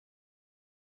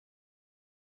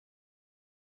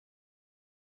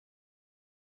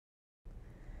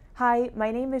Hi,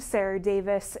 my name is Sarah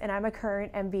Davis, and I'm a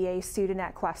current MBA student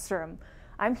at Questrom.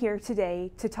 I'm here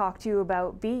today to talk to you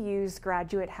about BU's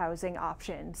graduate housing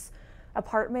options.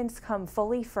 Apartments come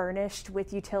fully furnished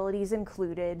with utilities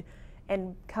included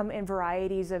and come in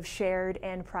varieties of shared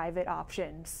and private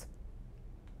options.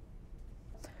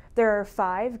 There are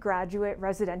 5 graduate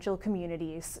residential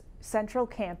communities: Central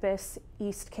Campus,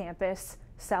 East Campus,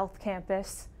 South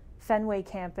Campus, Fenway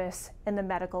Campus, and the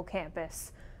Medical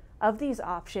Campus. Of these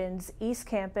options, East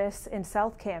Campus and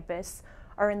South Campus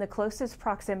are in the closest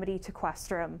proximity to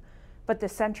Questrom, but the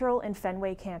Central and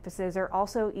Fenway campuses are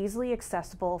also easily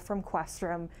accessible from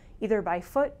Questrom, either by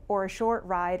foot or a short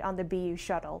ride on the BU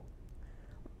shuttle.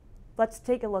 Let's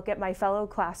take a look at my fellow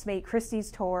classmate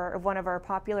Christy's tour of one of our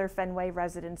popular Fenway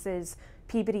residences,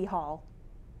 Peabody Hall.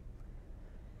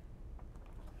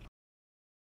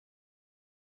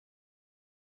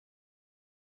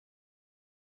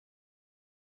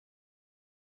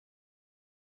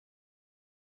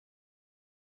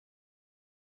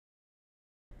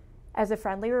 As a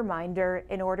friendly reminder,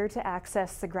 in order to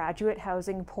access the graduate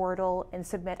housing portal and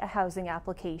submit a housing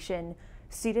application,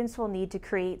 students will need to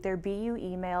create their BU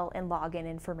email and login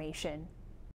information.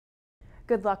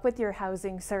 Good luck with your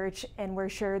housing search, and we're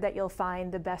sure that you'll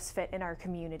find the best fit in our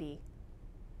community.